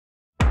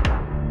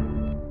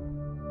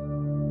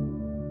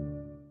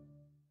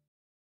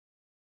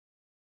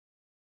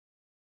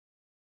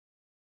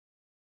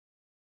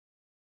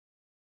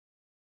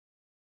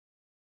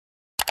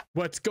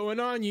What's going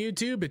on,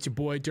 YouTube? It's your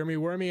boy Dermy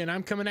Wormy, and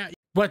I'm coming at you.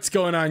 What's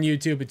going on,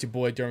 YouTube? It's your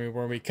boy Dermy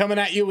Wormy, coming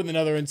at you with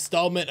another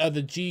installment of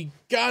the G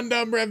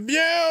Gundam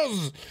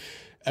reviews.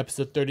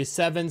 Episode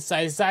 37,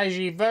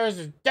 Saisaiji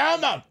versus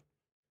Gundam.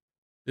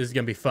 This is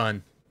gonna be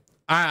fun.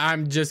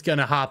 I'm just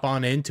gonna hop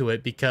on into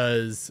it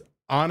because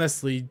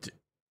honestly,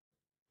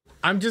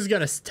 I'm just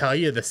gonna tell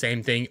you the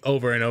same thing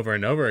over and over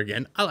and over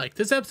again. I like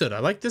this episode. I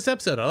like this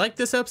episode. I like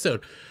this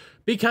episode.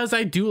 Because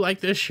I do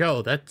like this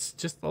show. That's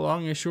just the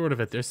long and short of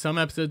it. There's some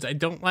episodes I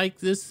don't like.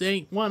 This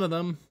ain't one of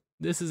them.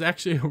 This is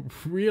actually a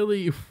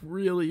really,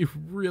 really,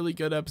 really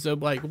good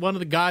episode. Like one of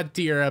the god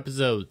tier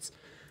episodes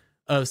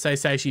of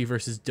Saisaiji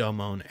versus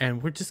Domon.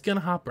 And we're just going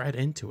to hop right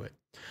into it.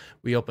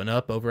 We open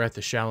up over at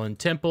the Shaolin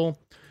Temple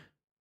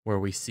where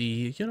we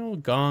see, a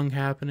gong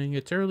happening.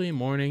 It's early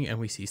morning and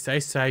we see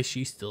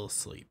Saisaiji still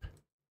asleep.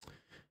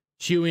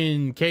 Shui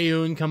and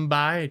Keiun come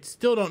by.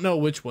 Still don't know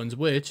which one's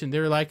which. And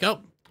they're like,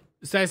 oh,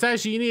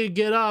 Saisaiji, you need to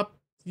get up.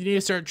 You need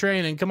to start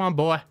training. Come on,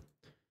 boy.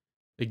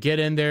 They get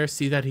in there,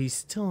 see that he's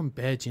still in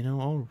bed,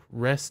 all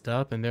rest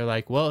up. And they're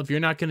like, well, if you're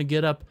not going to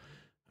get up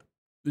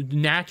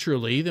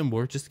naturally, then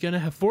we're just going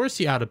to force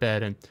you out of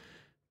bed. And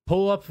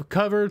pull up a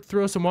cover,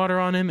 throw some water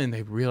on him, and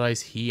they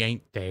realize he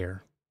ain't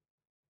there.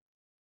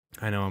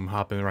 I know I'm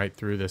hopping right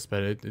through this,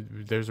 but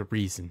there's a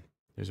reason.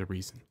 There's a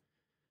reason.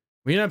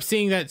 We end up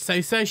seeing that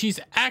Saisaiji's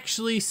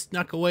actually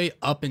snuck away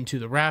up into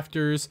the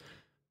rafters,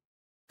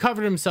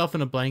 covered himself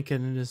in a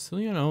blanket and is,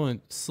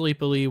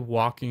 sleepily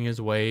walking his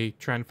way,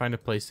 trying to find a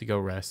place to go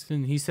rest.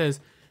 And he says,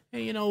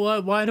 hey, you know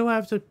what? Why do I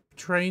have to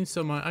train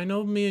so much? I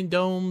know me and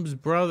Dome's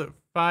brother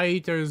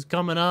fight is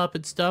coming up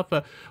and stuff,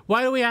 but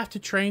why do we have to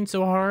train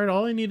so hard?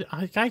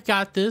 I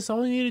got this.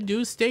 All I need to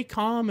do is stay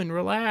calm and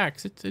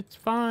relax. It's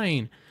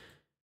fine.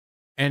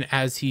 And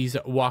as he's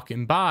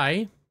walking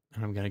by,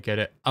 and I'm going to get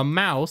it, a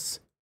mouse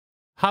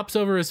hops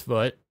over his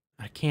foot.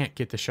 I can't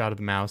get the shot of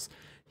the mouse.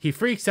 He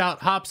freaks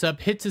out, hops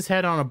up, hits his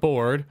head on a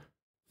board,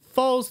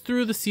 falls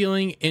through the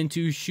ceiling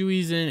into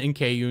Shuizen and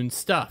Keiun's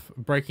stuff,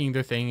 breaking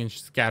their thing and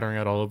scattering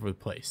it all over the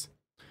place.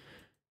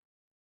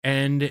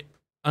 And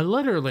a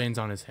letter lands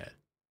on his head.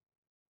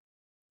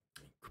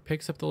 He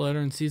picks up the letter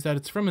and sees that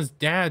it's from his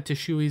dad to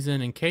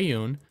Shuizen and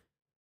Keiun,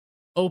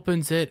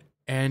 opens it,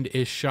 and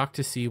is shocked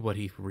to see what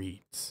he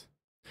reads.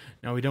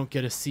 Now, we don't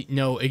get to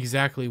know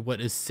exactly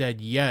what is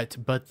said yet,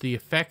 but the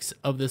effects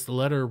of this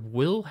letter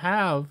will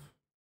have...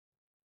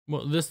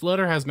 Well, this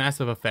letter has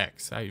massive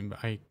effects.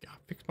 I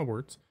fixed my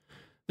words.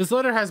 This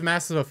letter has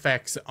massive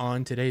effects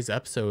on today's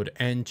episode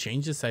and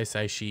changes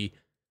Saisaiji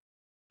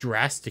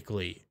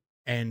drastically.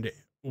 And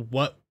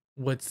what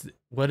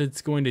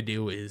it's going to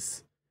do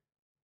is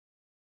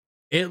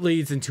it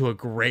leads into a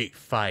great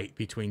fight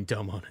between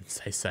Domon and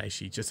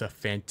Saisaiji. Just a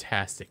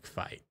fantastic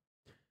fight.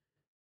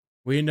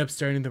 We end up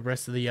starting the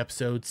rest of the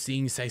episode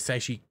seeing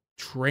Saisaiji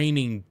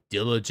training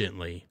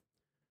diligently.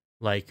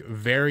 Like,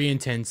 very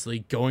intensely,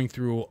 going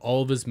through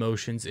all of his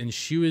motions. And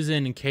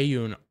Shuizen and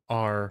Keiun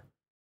are,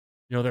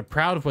 they're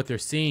proud of what they're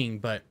seeing.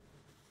 But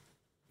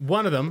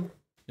one of them,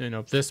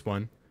 this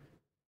one,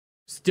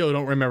 still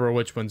don't remember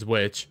which one's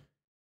which,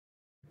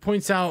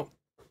 points out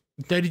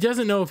that he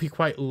doesn't know if he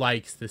quite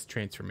likes this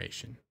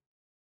transformation.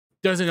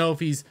 Doesn't know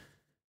if he's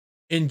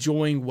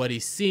enjoying what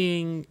he's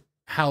seeing,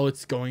 how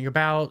it's going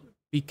about,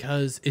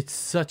 because it's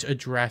such a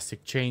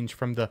drastic change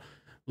from the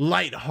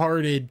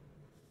lighthearted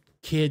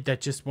kid that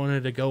just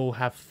wanted to go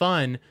have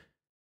fun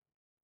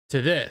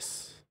to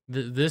this.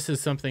 This is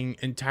something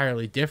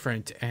entirely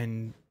different,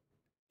 and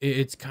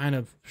it's kind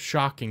of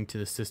shocking to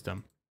the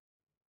system.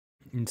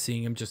 And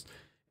seeing him just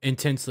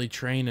intensely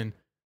train, and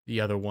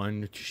the other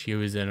one, she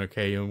was in,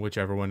 and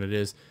whichever one it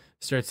is,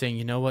 starts saying,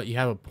 you know what, you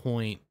have a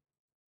point,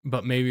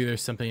 but maybe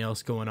there's something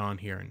else going on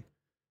here. And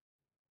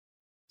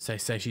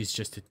Saisaiji's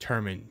just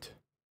determined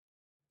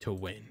to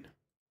win.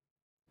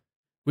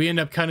 We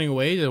end up cutting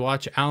away to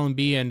watch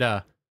Allenby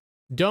and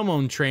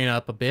Domon train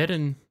up a bit,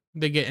 and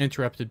they get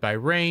interrupted by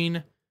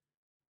Rain.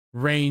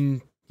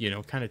 Rain,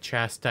 kind of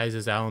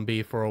chastises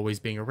Allenby for always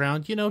being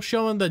around,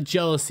 showing the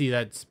jealousy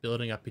that's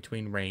building up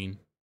between Rain,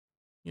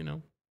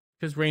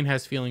 because Rain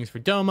has feelings for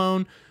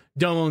Domon.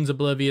 Domon's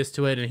oblivious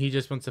to it, and he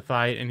just wants to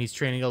fight, and he's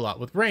training a lot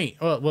with Rain,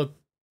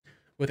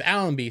 with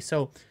Allenby.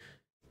 So,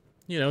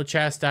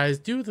 chastise,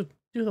 do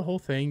the whole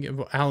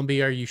thing.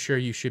 Allenby, are you sure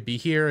you should be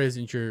here?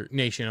 Isn't your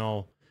nation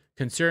all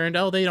concerned?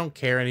 Oh, they don't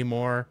care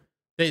anymore.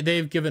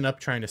 They've given up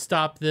trying to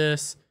stop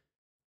this.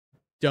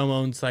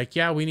 Domon's like,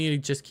 yeah, we need to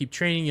just keep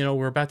training.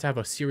 We're about to have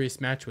a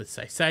serious match with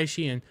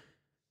Saisaiji. And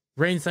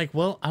Rain's like,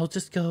 well, I'll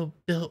just go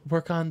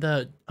work on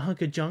the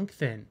hunk of junk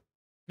then.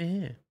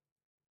 Yeah.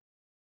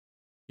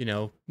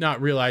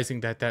 Not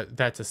realizing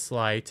that's a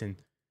slight and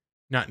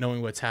not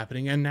knowing what's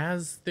happening. And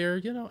as they're,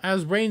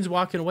 as Rain's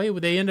walking away,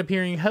 they end up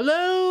hearing,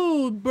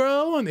 hello,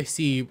 bro. And they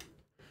see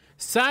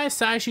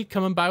Saisaiji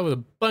coming by with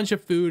a bunch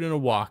of food and a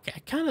walk.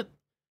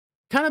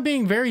 Kind of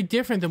being very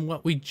different than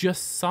what we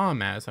just saw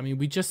him as. I mean,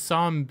 we just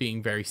saw him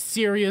being very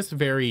serious,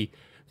 very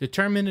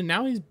determined, and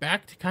now he's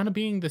back to kind of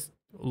being this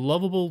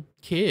lovable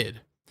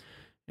kid.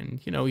 And,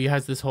 he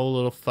has this whole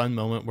little fun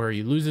moment where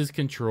he loses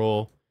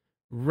control,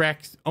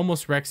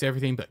 almost wrecks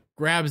everything, but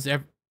grabs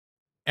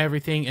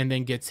everything and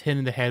then gets hit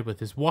in the head with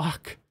his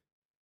walk.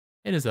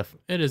 It is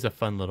a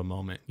fun little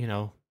moment, you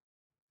know.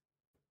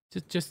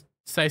 Just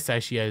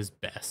Saisashi at his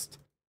best.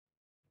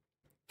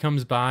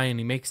 Comes by and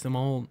he makes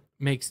Domon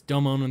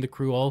and the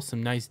crew all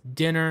some nice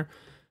dinner.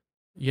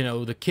 You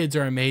know, the kids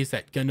are amazed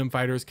that Gundam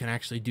fighters can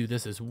actually do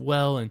this as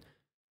well, and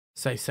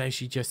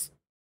Saisashi just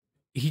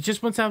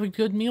wants to have a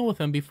good meal with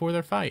them before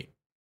their fight.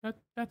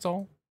 That's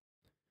all.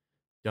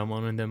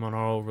 Domon and them are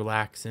all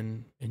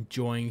relaxing,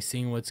 enjoying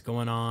seeing what's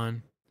going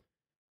on.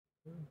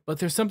 But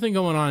there's something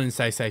going on in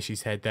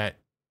Saisashi's head that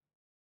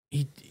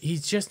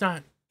he's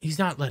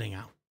not letting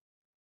out.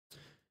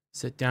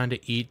 Sit down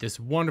to eat this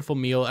wonderful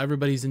meal.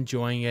 Everybody's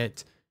enjoying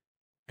it.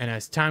 And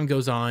as time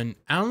goes on,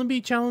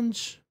 Allenby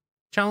challenges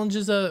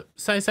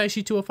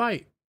Saisashi to a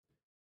fight.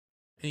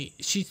 And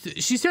she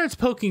starts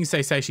poking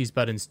Saisashi's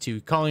buttons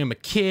too, calling him a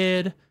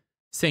kid,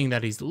 saying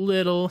that he's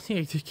little.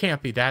 He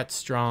can't be that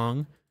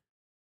strong.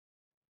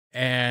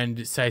 And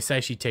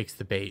Saisashi takes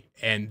the bait,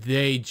 and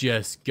they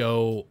just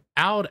go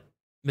out.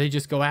 They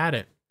just go at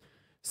it.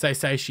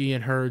 Saisashi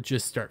and her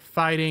just start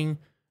fighting,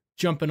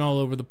 jumping all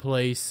over the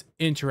place,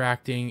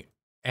 interacting.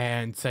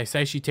 And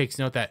Saisashi takes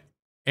note that,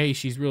 hey,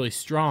 she's really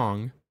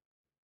strong.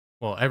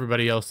 Well,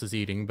 everybody else is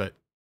eating, but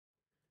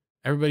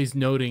everybody's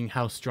noting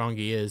how strong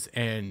he is.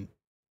 And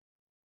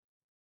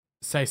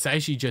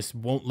Saisashi just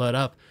won't let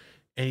up.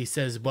 And he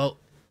says, well,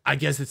 I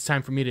guess it's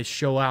time for me to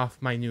show off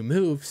my new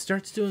move.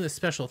 Starts doing this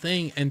special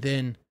thing and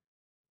then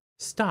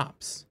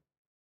stops.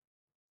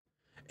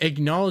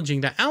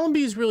 Acknowledging that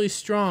Allenby is really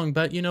strong,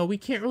 but, you know, we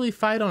can't really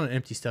fight on an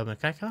empty stomach.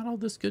 I got all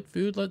this good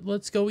food.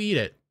 Let's go eat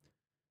it.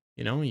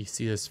 You know, you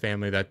see this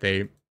family that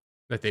they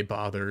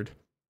bothered.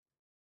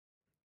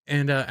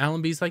 And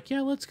Allenby's like,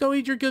 yeah, let's go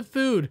eat your good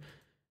food.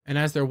 And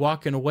as they're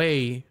walking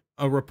away,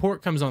 a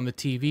report comes on the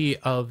TV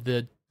of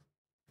the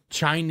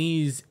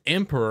Chinese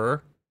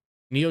emperor,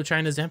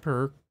 Neo-China's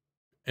emperor,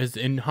 is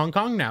in Hong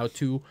Kong now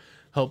to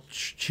help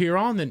cheer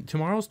on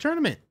tomorrow's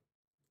tournament.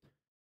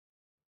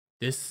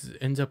 This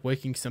ends up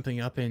waking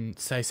something up in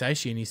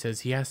Saisashi, and he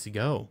says he has to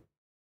go.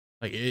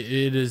 Like,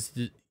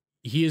 he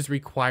is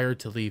required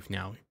to leave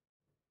now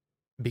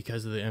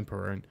because of the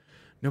emperor, and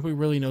nobody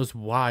really knows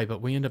why,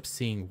 but we end up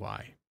seeing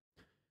why.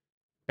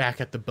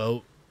 Back at the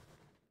boat,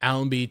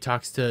 Allenby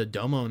talks to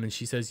Domon, and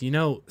she says, you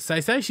know,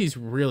 Saisashi's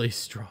really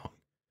strong.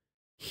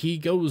 He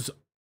goes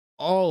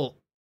all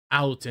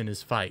out in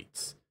his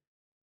fights,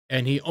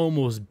 and he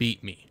almost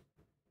beat me.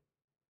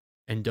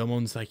 And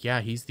Domon's like,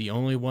 yeah, he's the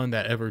only one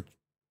that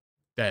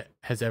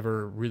has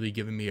ever really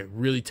given me a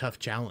really tough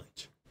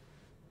challenge.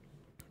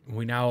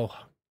 We now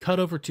cut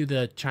over to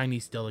the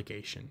Chinese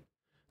delegation,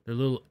 their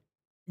little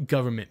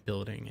government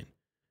building, and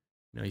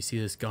you know, you see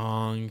this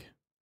gong.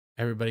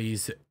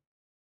 Everybody's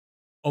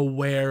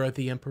aware of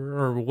the emperor,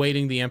 or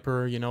awaiting the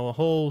emperor. You know, a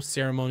whole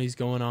ceremony's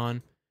going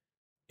on.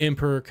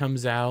 Emperor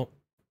comes out.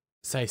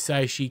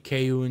 Saisashi,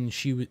 Keiun, and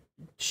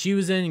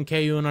Shiwazin and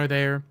Keiun are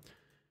there,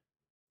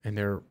 and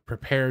they're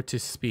prepared to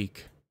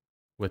speak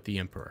with the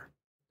emperor.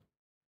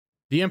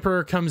 The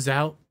emperor comes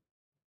out,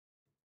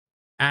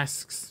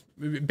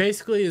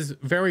 basically is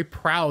very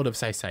proud of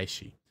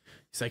Saisashi.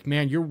 He's like,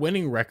 man, your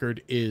winning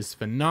record is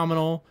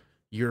phenomenal.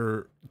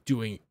 You're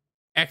doing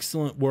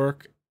excellent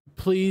work.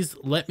 Please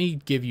let me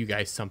give you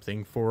guys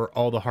something for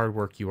all the hard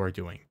work you are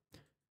doing.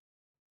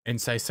 And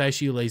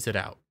Saisashi lays it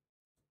out.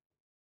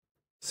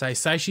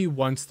 Saisashi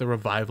wants the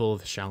revival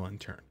of the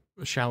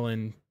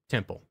Shaolin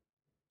Temple.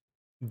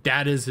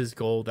 That is his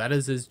goal. That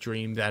is his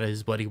dream. That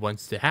is what he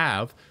wants to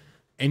have.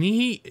 And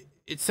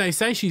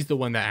Saisashi's the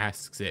one that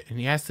asks it, and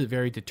he asks it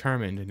very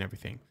determined and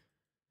everything.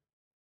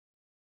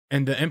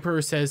 And the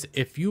emperor says,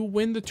 if you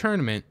win the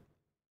tournament,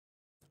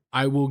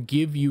 I will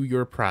give you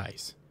your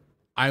prize.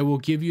 I will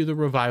give you the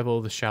revival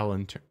of the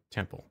Shaolin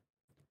Temple.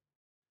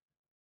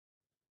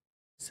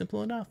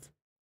 Simple enough.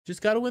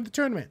 Just got to win the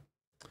tournament.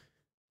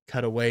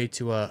 Cut away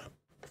to a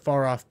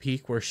far off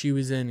peak where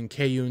Shiwazin and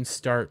Keiun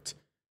start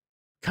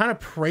kind of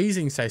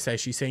praising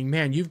Saisashi, saying,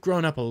 man, you've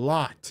grown up a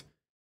lot.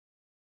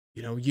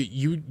 You know,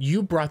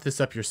 you brought this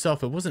up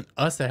yourself. It wasn't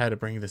us that had to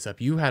bring this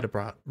up. You had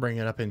to bring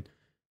it up. And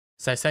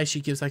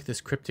Saisashi gives like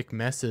this cryptic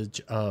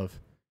message of,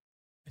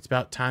 it's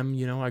about time,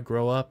 you know, I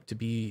grow up to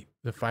be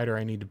the fighter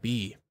I need to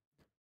be.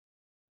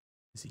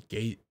 As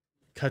he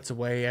cuts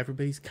away,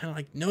 everybody's kind of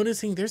like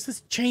noticing there's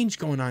this change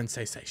going on in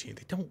Saisashi.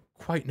 They don't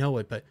quite know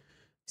it, but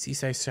see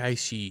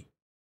Saisashi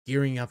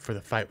gearing up for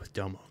the fight with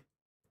Domon,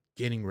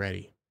 getting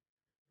ready.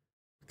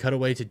 Cut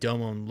away to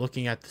Domon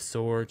looking at the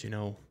sword, you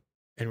know,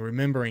 and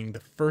remembering the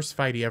first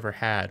fight he ever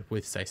had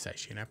with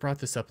Saisashi. And I brought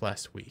this up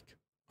last week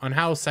on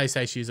how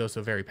Saisashi is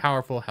also very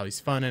powerful, how he's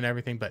fun and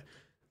everything, but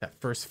that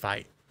first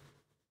fight,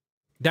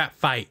 that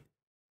fight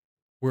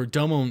where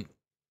Domon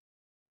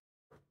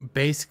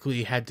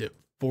basically had to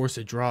force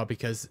a draw,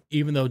 because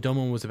even though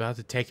Domon was about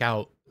to take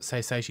out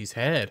Saisashi's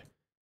head,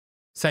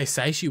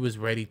 Saisashi was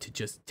ready to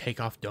just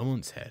take off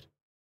Domon's head.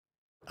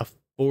 A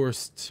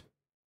forced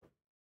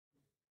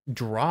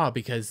draw,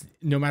 because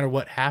no matter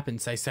what happened,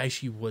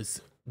 Saisashi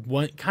was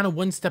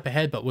one step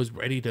ahead, but was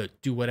ready to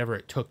do whatever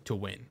it took to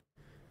win.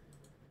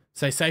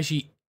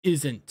 Saisaishi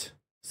isn't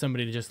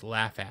somebody to just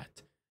laugh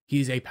at.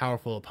 He's a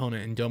powerful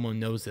opponent, and Domo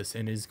knows this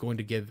and is going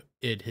to give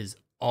it his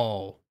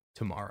all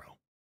tomorrow.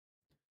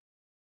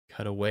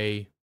 Cut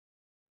away.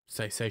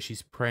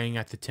 Saisaishi's praying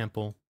at the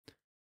temple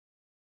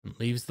and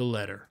leaves the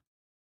letter,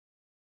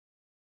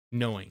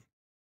 knowing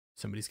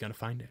somebody's going to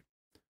find it.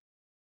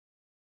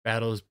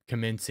 Battle is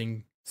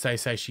commencing.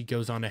 Saisaishi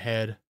goes on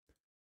ahead.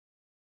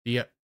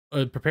 The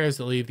prepares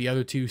to leave. The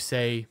other two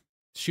say,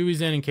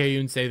 Shuizen and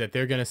Keiyun say that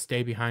they're going to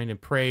stay behind and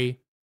pray.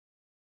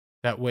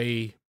 That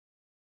way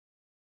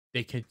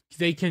they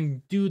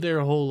can do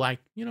their whole, like,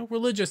 you know,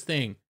 religious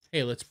thing.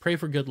 Hey, let's pray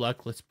for good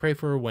luck. Let's pray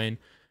for a win.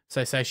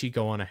 Saisaishi,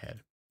 go on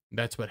ahead.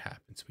 That's what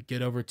happens. We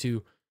get over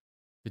to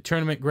the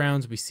tournament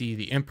grounds. We see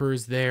the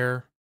Emperor's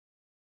there.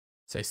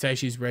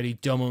 Saisaishi's ready.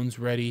 Domon's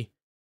ready.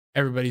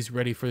 Everybody's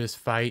ready for this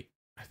fight.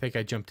 I think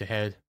I jumped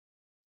ahead.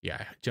 Yeah,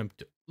 I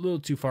jumped a little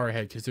too far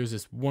ahead because there's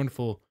this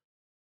wonderful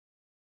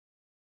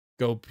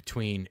go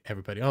between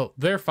everybody. Oh,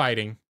 they're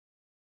fighting.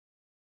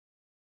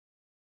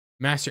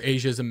 Master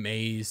Asia's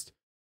amazed.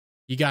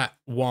 You got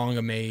Wong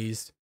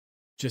amazed.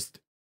 Just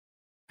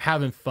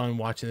having fun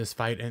watching this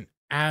fight. And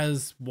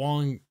as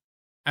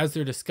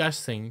they're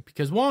discussing,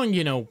 because Wong,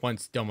 you know,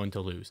 wants Domon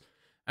to lose.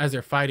 As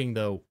they're fighting,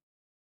 though,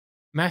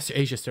 Master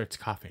Asia starts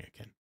coughing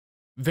again.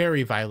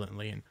 Very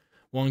violently. And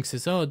Wong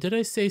says, oh, did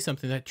I say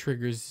something that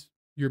triggers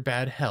your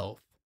bad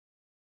health?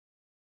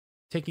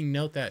 Taking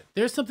note that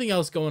there's something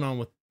else going on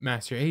with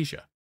Master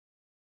Asia.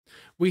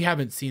 We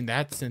haven't seen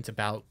that since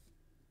about,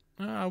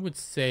 I would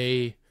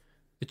say,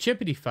 the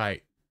Chippity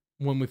fight.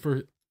 When we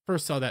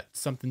first saw that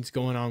something's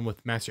going on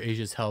with Master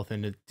Asia's health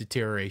and the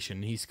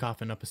deterioration. He's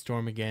coughing up a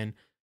storm again.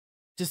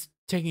 Just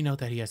taking note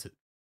that he has a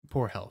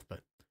poor health.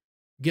 But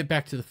get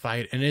back to the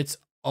fight, and it's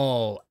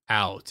all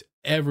out.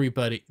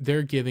 Everybody,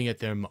 they're giving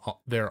it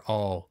their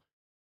all.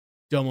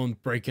 Domon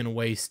breaking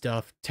away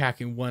stuff,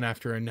 attacking one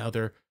after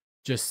another,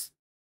 just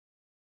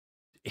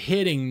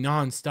hitting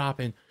nonstop.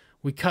 And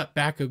we cut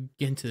back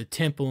again to the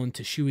temple and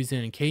to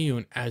Shuizen and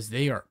Keiyun as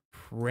they are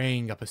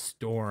praying up a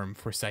storm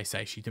for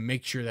Saisaishi to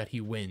make sure that he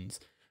wins,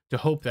 to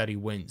hope that he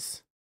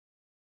wins.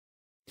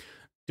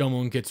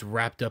 Domon gets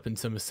wrapped up in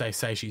some of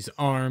Saisaishi's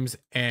arms,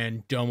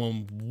 and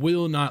Domon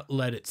will not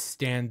let it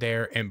stand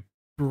there and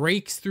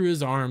breaks through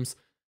his arms,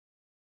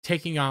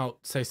 taking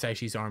out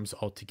Saisaishi's arms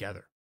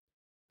altogether.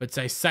 But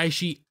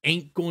Saisaishi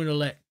ain't going to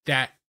let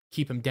that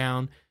keep him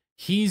down.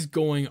 He's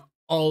going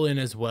all in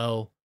as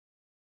well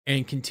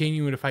and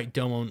continuing to fight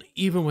Domon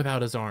even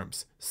without his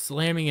arms,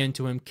 slamming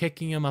into him,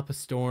 kicking him up a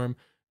storm,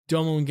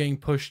 Domon getting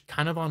pushed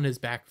kind of on his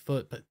back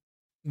foot, but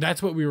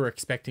that's what we were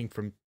expecting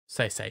from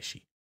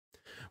Saisaishi.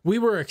 We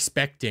were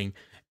expecting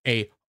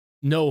a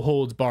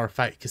no-holds-bar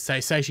fight because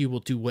Saisaishi will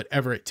do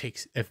whatever it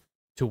takes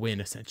to win,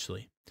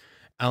 essentially.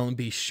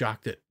 LMB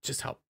shocked at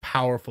just how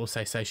powerful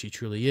Saisaishi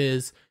truly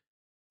is.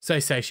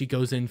 Saisaishi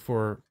goes in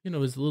for, you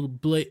know, his little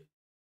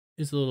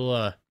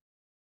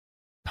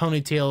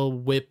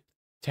ponytail whip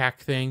tack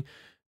thing.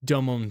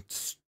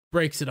 Domon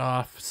breaks it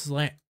off,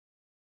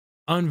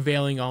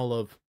 unveiling all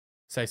of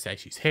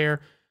Saisaishi's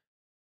hair.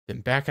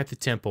 Then back at the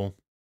temple,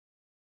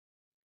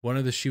 one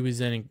of the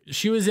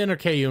Shuizen or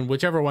Keiyun,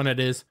 whichever one it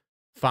is,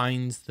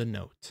 finds the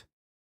note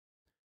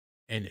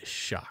and is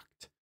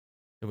shocked.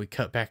 Then we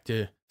cut back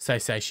to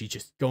Saisaishi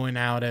just going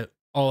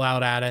all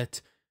out at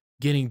it,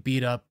 getting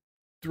beat up,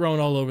 thrown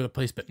all over the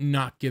place, but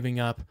not giving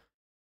up.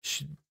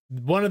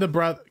 One of the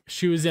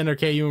Shuizen or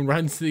Keiyun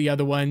runs to the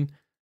other one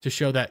to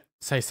show that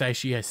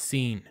Saisaishi has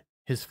seen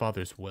his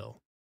father's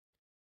will.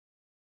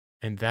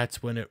 And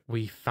that's when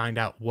we find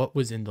out what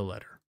was in the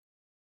letter.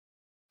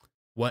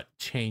 What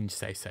changed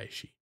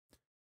Saisaishi.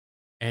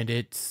 And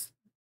it's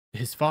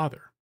his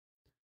father.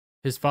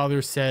 His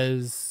father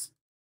says,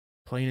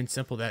 plain and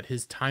simple, that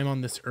his time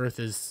on this earth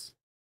is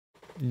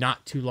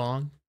not too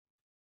long.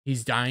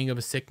 He's dying of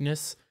a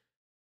sickness.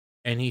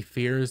 And he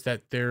fears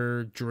that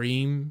their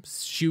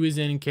dreams,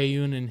 Shuizen and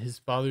Keiyun and his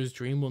father's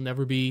dream, will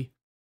never be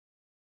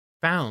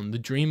found. The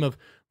dream of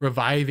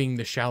reviving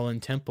the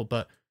Shaolin Temple.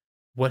 But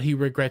what he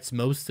regrets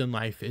most in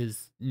life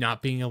is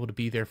not being able to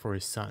be there for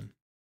his son,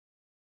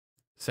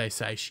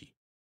 Saisaishi.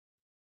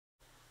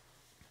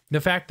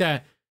 The fact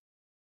that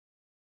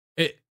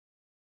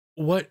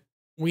what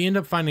we end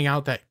up finding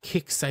out that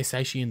kicks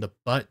Saisaishi in the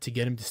butt to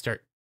get him to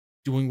start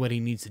doing what he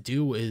needs to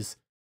do is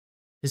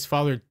his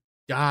father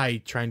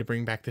died trying to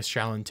bring back the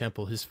Shaolin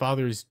Temple. His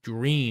father's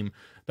dream,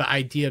 the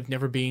idea of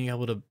never being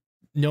able to,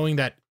 knowing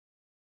that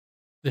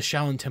the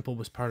Shaolin Temple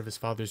was part of his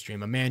father's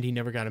dream, a man he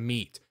never got to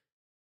meet.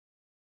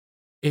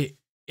 It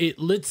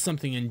lit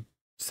something in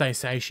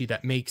Saisaishi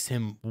that makes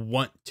him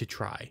want to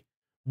try,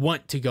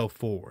 want to go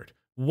forward,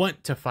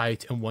 want to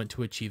fight, and want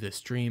to achieve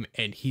this dream,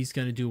 and he's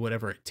going to do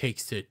whatever it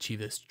takes to achieve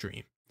this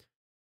dream.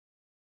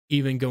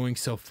 Even going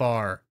so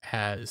far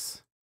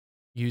as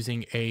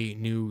using a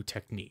new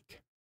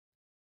technique.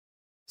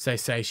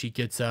 Saisaishi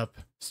gets up,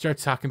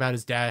 starts talking about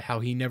his dad, how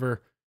he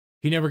never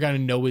got to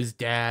know his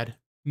dad,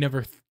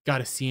 never got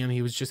to see him.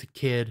 He was just a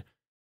kid.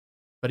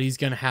 but he's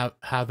gonna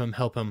have him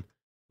help him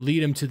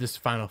lead him to this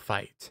final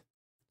fight.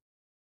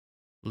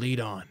 Lead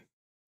on.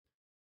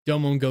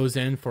 Domon goes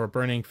in for a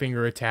burning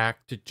finger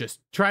attack to just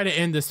try to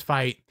end this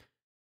fight,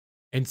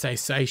 and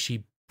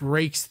Saisaishi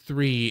breaks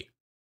free,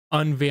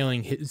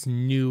 unveiling his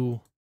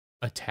new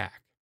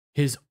attack,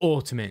 his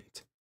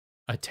ultimate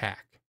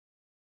attack.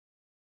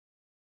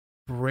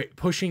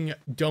 Pushing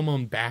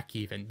Domon back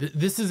even.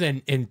 This is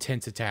an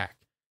intense attack.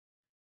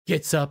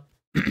 Gets up,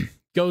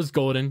 goes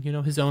golden, you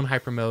know, his own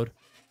hyper mode,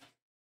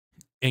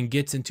 and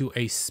gets into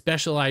a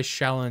specialized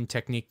Shaolin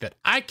technique that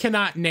I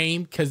cannot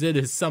name because it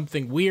is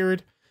something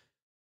weird,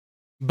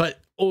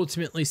 but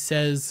ultimately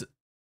says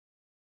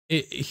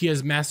he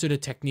has mastered a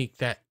technique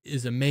that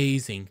is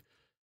amazing.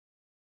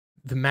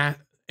 The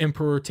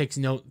Emperor takes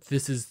note,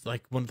 this is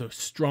like one of the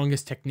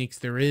strongest techniques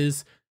there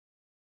is,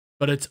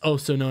 but it's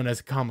also known as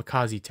a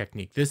kamikaze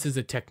technique. This is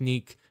a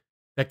technique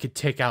that could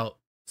take out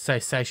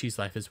Saisaishi's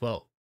life as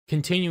well.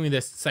 Continuing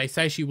this,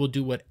 Saisaishi will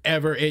do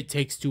whatever it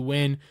takes to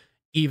win,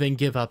 even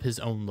give up his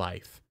own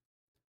life.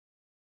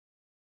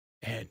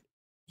 And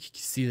you can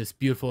see this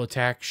beautiful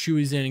attack.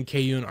 Shuizen and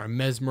Keiyun are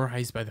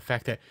mesmerized by the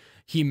fact that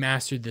he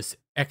mastered this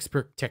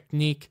expert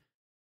technique.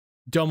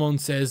 Domon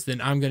says, then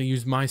I'm going to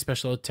use my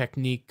special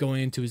technique,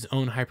 going into his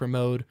own hyper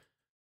mode,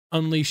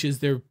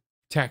 unleashes their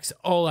attacks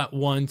all at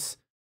once.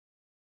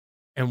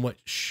 And what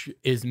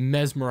is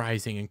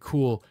mesmerizing and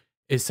cool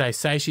is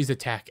Saisaishi's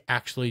attack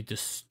actually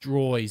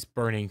destroys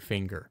Burning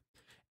Finger.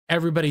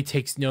 Everybody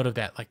takes note of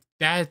that. Like,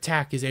 that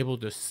attack is able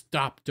to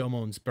stop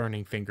Domon's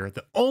Burning Finger.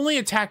 The only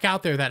attack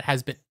out there that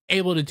has been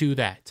able to do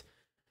that.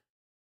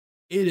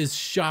 It is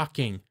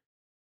shocking.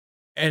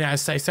 And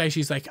as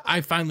Saisaishi's like,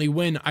 I finally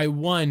win, I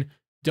won,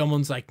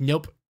 Domon's like,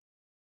 nope.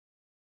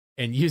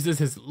 And uses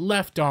his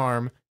left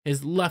arm,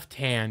 his left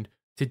hand,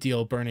 to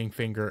deal Burning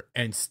Finger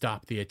and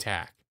stop the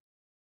attack.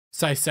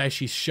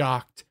 Saisaishi's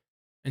shocked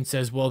and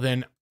says, well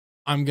then,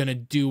 I'm going to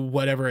do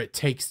whatever it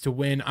takes to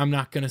win. I'm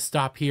not going to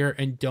stop here.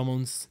 And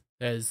Domon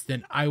says,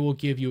 then I will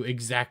give you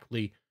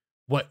exactly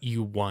what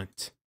you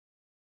want.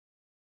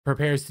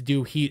 Prepares to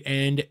do heat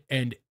end,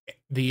 and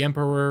the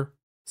Emperor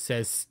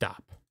says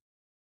stop.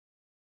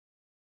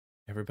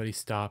 Everybody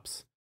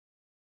stops.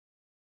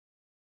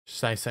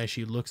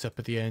 Saisaishi looks up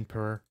at the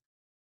Emperor,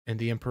 and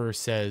the Emperor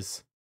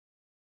says,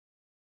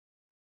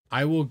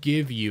 I will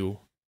give you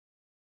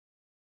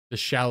the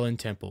Shaolin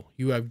Temple.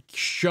 You have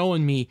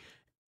shown me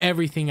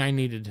everything I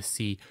needed to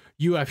see.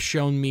 You have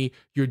shown me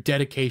your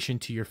dedication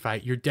to your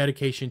fight, your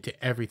dedication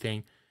to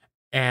everything,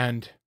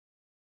 and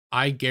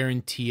I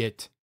guarantee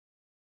it.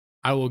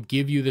 I will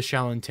give you the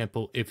Shaolin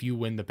Temple if you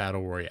win the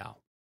Battle Royale.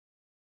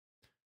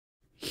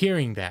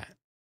 Hearing that,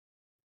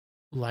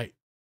 like,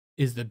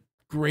 is the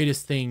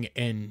greatest thing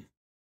in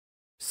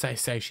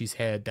Saisaishi's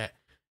head, that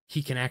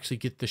he can actually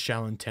get the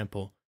Shaolin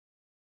Temple.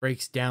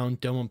 Breaks down,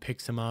 Domon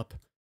picks him up,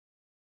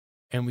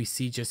 and we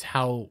see just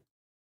how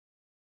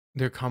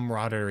their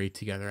camaraderie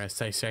together as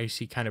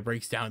Saisaishi kind of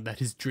breaks down that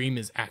his dream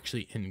is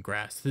actually in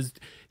grasp.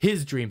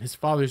 His dream, his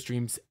father's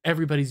dreams,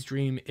 everybody's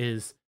dream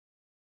is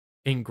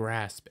in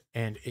grasp,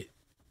 and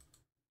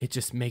it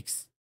just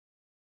makes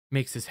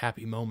this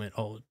happy moment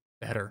all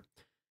better.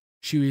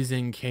 Shuizen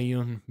and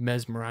Keiyun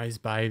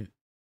mesmerized by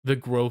the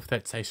growth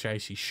that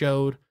Saisaishi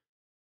showed.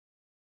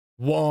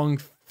 Wong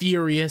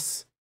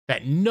furious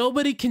that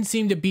nobody can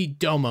seem to beat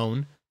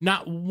Domon,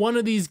 not one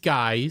of these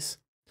guys.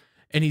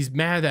 And he's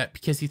mad that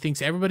because he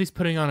thinks everybody's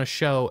putting on a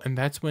show, and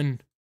that's when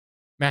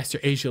Master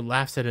Asia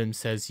laughs at him and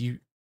says,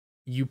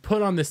 you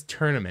put on this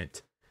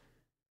tournament,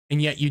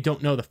 and yet you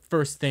don't know the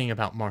first thing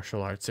about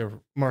martial arts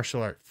or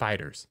martial art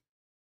fighters.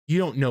 You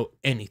don't know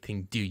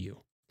anything, do you?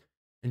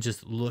 And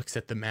just looks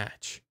at the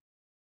match.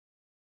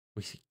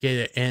 We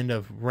get an end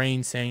of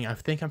Rain saying, I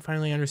think I'm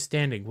finally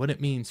understanding what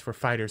it means for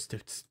fighters to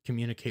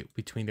communicate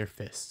between their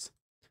fists,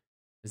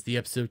 as the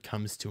episode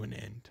comes to an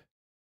end.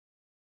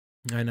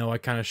 I know I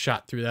kind of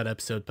shot through that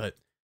episode, but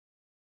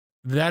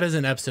that is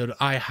an episode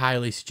I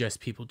highly suggest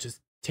people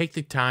just take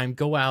the time,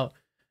 go out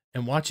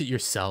and watch it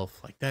yourself.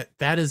 Like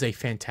that is a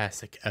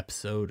fantastic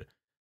episode.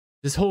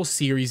 This whole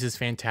series is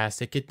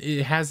fantastic.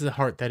 It has the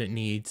heart that it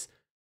needs.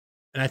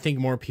 And I think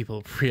more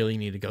people really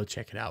need to go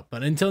check it out.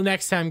 But until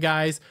next time,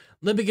 guys,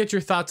 let me get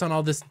your thoughts on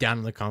all this down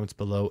in the comments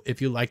below.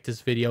 If you like this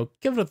video,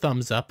 give it a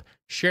thumbs up,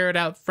 share it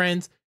out,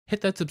 friends.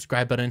 Hit that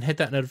subscribe button, hit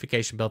that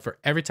notification bell for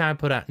every time I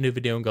put out a new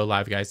video and go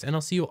live, guys. And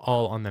I'll see you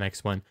all on the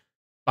next one.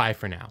 Bye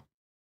for now.